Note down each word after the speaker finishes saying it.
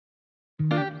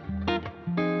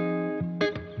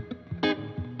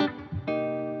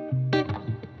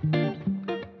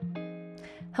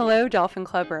Hello, Dolphin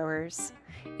Club rowers.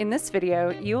 In this video,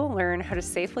 you will learn how to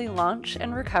safely launch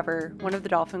and recover one of the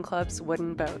Dolphin Club's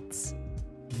wooden boats.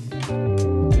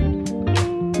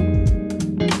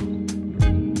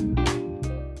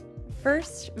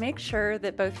 First, make sure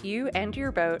that both you and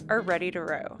your boat are ready to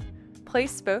row.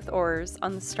 Place both oars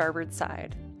on the starboard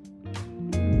side.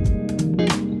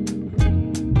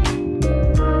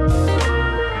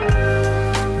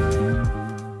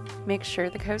 Make sure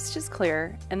the coast is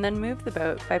clear, and then move the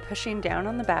boat by pushing down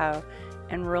on the bow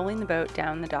and rolling the boat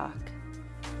down the dock.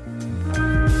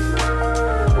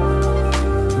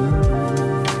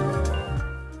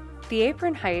 The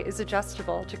apron height is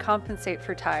adjustable to compensate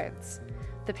for tides.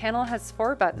 The panel has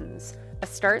 4 buttons: a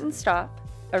start and stop,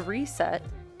 a reset,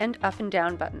 and up and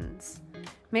down buttons.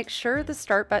 Make sure the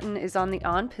start button is on the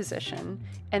on position,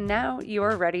 and now you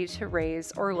are ready to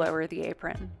raise or lower the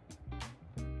apron.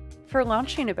 For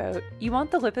launching a boat, you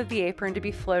want the lip of the apron to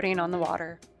be floating on the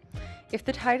water. If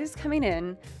the tide is coming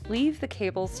in, leave the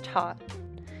cables taut.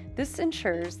 This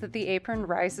ensures that the apron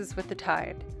rises with the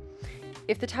tide.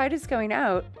 If the tide is going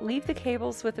out, leave the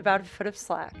cables with about a foot of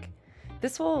slack.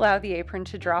 This will allow the apron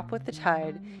to drop with the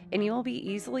tide, and you will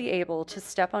be easily able to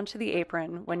step onto the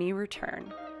apron when you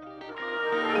return.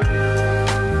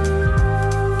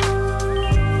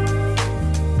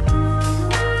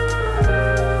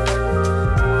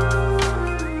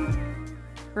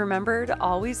 Remember to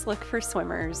always look for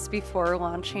swimmers before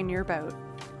launching your boat.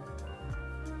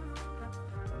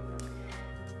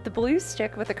 The blue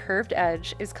stick with a curved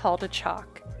edge is called a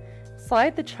chalk.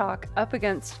 Slide the chalk up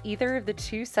against either of the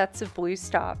 2 sets of blue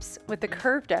stops with the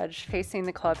curved edge facing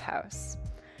the clubhouse.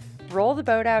 Roll the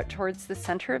boat out towards the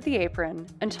center of the apron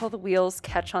until the wheels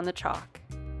catch on the chalk.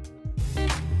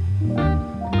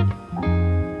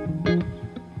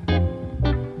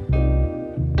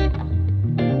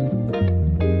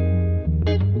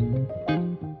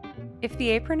 If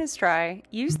the apron is dry,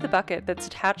 use the bucket that's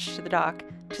attached to the dock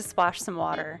to splash some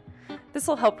water. This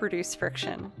will help reduce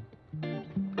friction.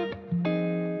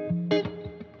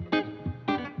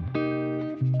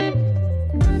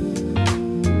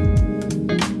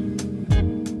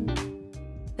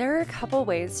 There are a couple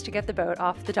ways to get the boat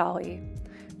off the dolly.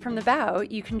 From the bow,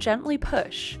 you can gently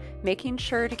push, making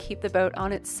sure to keep the boat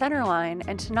on its center line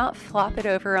and to not flop it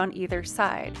over on either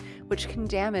side, which can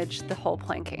damage the hull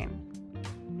planking.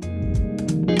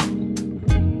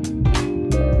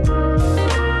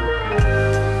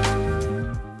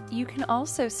 You can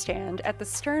also stand at the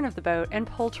stern of the boat and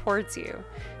pull towards you.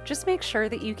 Just make sure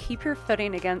that you keep your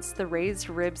footing against the raised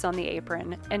ribs on the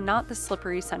apron and not the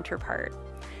slippery center part.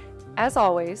 As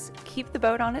always, keep the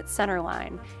boat on its center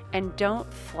line and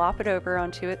don't flop it over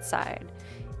onto its side.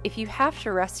 If you have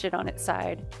to rest it on its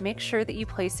side, make sure that you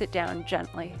place it down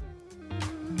gently.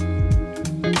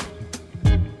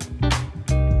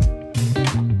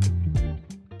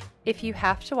 If you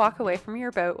have to walk away from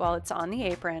your boat while it's on the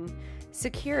apron,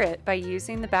 secure it by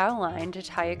using the bow line to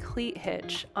tie a cleat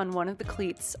hitch on one of the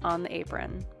cleats on the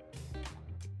apron.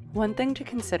 One thing to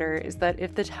consider is that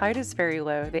if the tide is very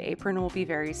low, the apron will be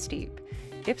very steep.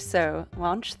 If so,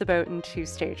 launch the boat in 2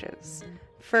 stages.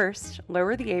 First,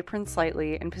 lower the apron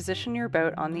slightly and position your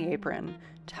boat on the apron,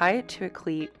 tie it to a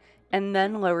cleat, and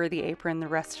then lower the apron the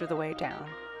rest of the way down.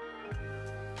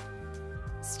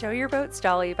 Stow your boat's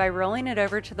dolly by rolling it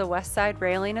over to the west side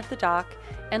railing of the dock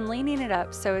and leaning it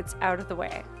up so it's out of the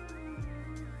way.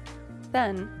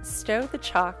 Then, stow the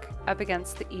chalk up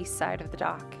against the east side of the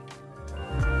dock.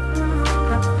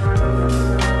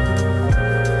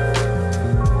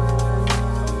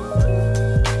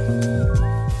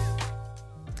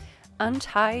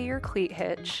 Untie your cleat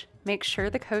hitch, make sure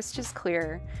the coast is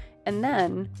clear, and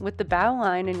then, with the bow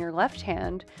line in your left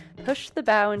hand, push the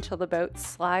bow until the boat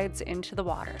slides into the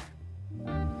water.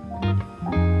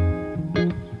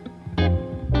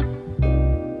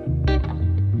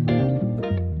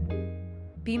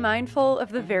 Be mindful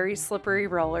of the very slippery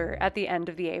roller at the end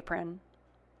of the apron.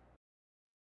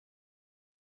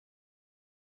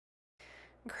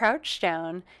 Crouch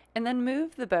down and then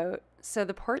move the boat so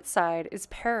the port side is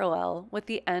parallel with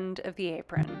the end of the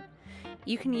apron.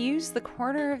 You can use the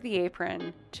corner of the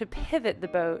apron to pivot the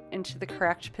boat into the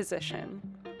correct position.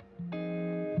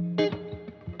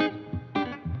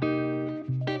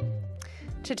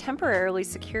 To temporarily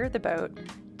secure the boat,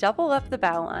 double up the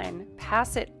bow line,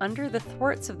 pass it under the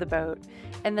thwarts of the boat,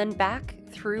 and then back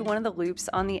through one of the loops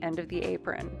on the end of the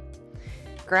apron.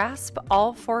 Grasp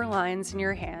all 4 lines in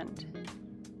your hand.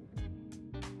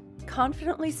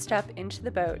 Confidently step into the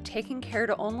boat, taking care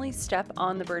to only step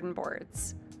on the burden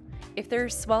boards. If there are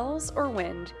swells or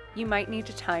wind, you might need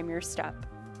to time your step.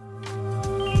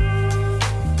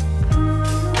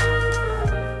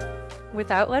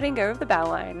 Without letting go of the bow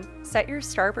line, set your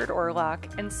starboard oar lock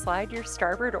and slide your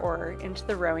starboard oar into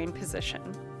the rowing position.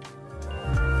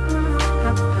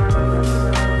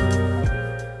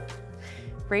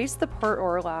 Raise the port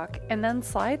oar lock and then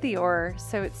slide the oar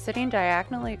so it's sitting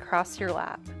diagonally across your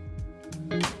lap.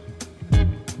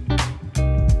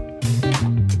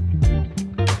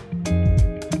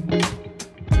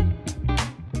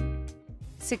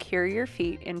 Secure your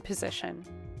feet in position.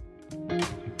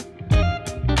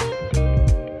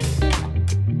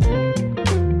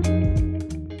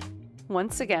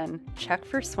 Once again, check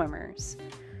for swimmers.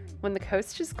 When the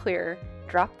coast is clear,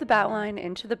 drop the bow line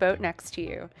into the boat next to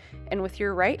you, and with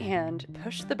your right hand,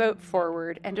 push the boat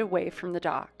forward and away from the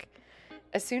dock.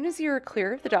 As soon as you are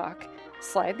clear of the dock,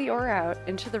 slide the oar out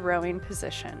into the rowing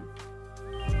position.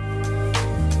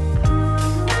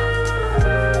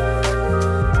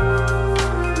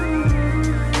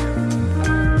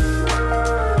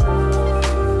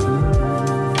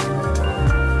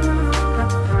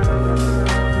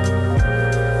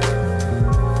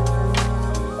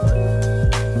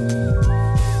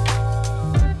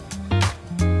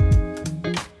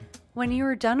 When you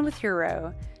are done with your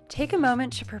row, take a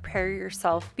moment to prepare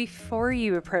yourself before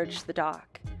you approach the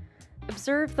dock.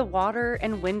 Observe the water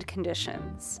and wind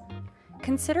conditions.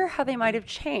 Consider how they might have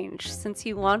changed since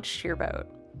you launched your boat.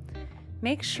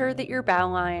 Make sure that your bow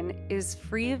line is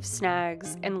free of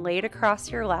snags and laid across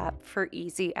your lap for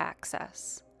easy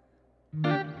access.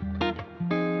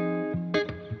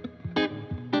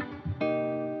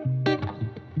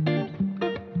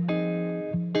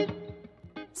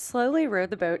 Slowly row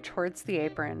the boat towards the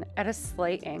apron at a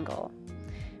slight angle.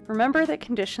 Remember that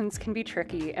conditions can be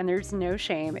tricky and there's no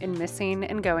shame in missing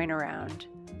and going around.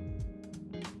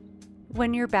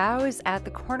 When your bow is at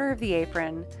the corner of the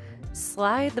apron,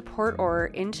 slide the port oar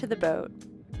into the boat.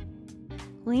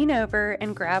 Lean over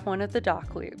and grab one of the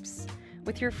dock loops.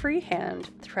 With your free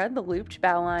hand, thread the looped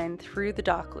bow line through the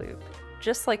dock loop,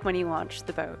 just like when you launched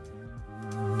the boat.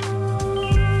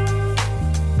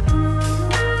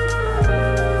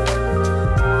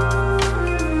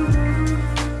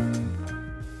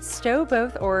 Stow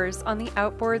both oars on the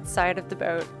outboard side of the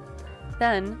boat.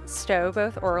 Then stow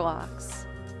both oar locks.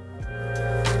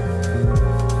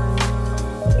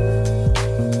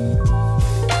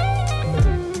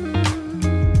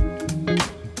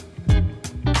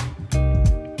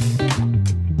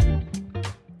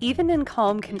 Even in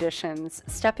calm conditions,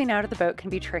 stepping out of the boat can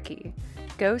be tricky.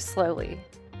 Go slowly.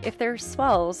 If there are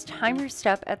swells, time your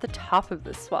step at the top of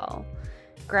the swell.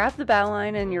 Grab the bow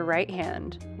line in your right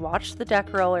hand, watch the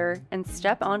deck roller, and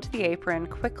step onto the apron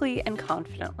quickly and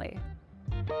confidently.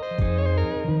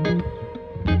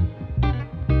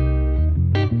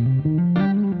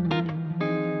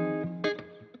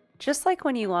 Just like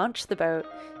when you launch the boat,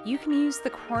 you can use the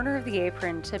corner of the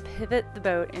apron to pivot the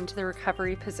boat into the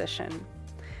recovery position.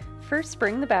 First,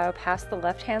 bring the bow past the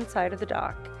left-hand side of the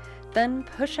dock, then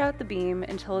push out the beam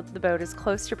until the boat is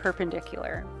close to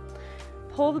perpendicular.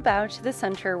 Pull the bow to the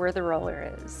center where the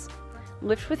roller is.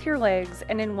 Lift with your legs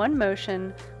and in one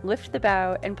motion, lift the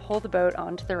bow and pull the boat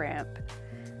onto the ramp.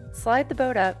 Slide the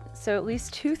boat up so at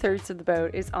least 2/3 of the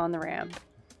boat is on the ramp.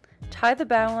 Tie the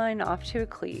bow line off to a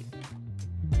cleat.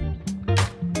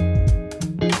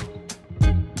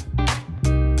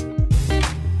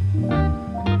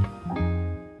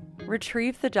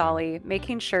 Retrieve the dolly,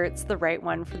 making sure it's the right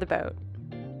one for the boat.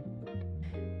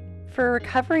 For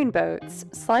recovering boats,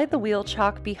 slide the wheel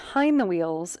chock behind the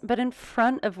wheels, but in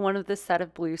front of one of the set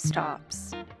of blue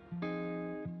stops.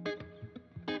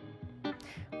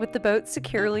 With the boat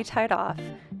securely tied off,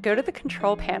 go to the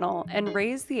control panel and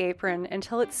raise the apron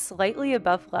until it's slightly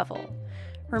above level.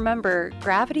 Remember,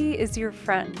 gravity is your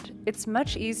friend. It's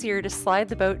much easier to slide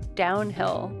the boat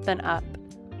downhill than up.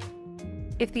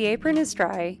 If the apron is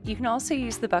dry, you can also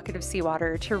use the bucket of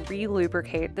seawater to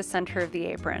re-lubricate the center of the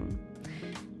apron.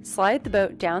 Slide the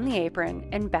boat down the apron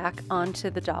and back onto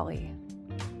the dolly.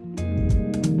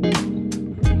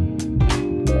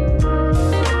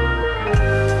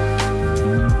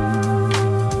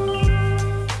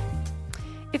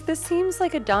 If this seems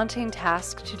like a daunting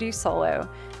task to do solo,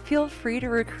 feel free to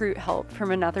recruit help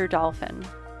from another dolphin.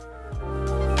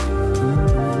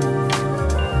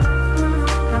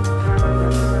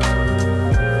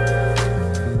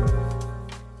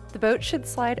 The boat should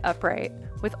slide upright,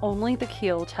 with only the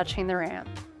keel touching the ramp.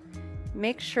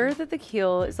 Make sure that the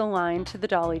keel is aligned to the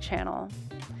dolly channel.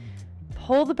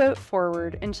 Pull the boat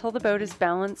forward until the boat is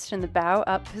balanced in the bow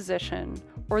up position,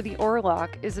 or the oar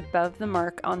lock is above the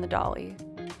mark on the dolly.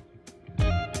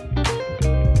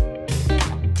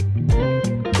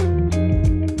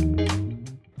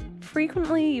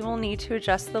 Frequently Finally, you will need to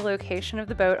adjust the location of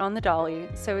the boat on the dolly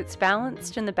so it's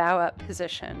balanced in the bow up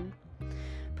position.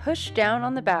 Push down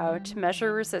on the bow to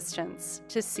measure resistance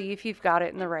to see if you've got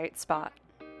it in the right spot.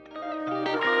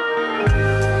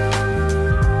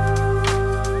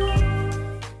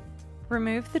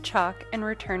 Remove the chalk and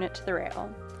return it to the rail.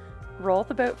 Roll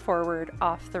the boat forward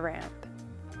off the ramp.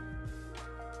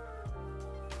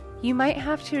 You might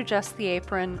have to adjust the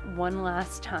apron one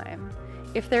last time.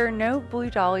 If there are no blue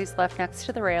dollies left next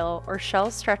to the rail or shell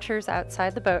stretchers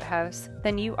outside the boathouse,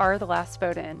 then you are the last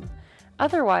boat in.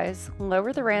 Otherwise,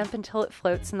 lower the ramp until it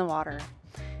floats in the water.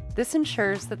 This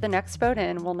ensures that the next boat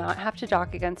in will not have to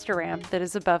dock against a ramp that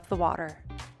is above the water.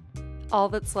 All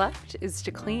that's left is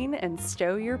to clean and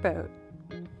stow your boat.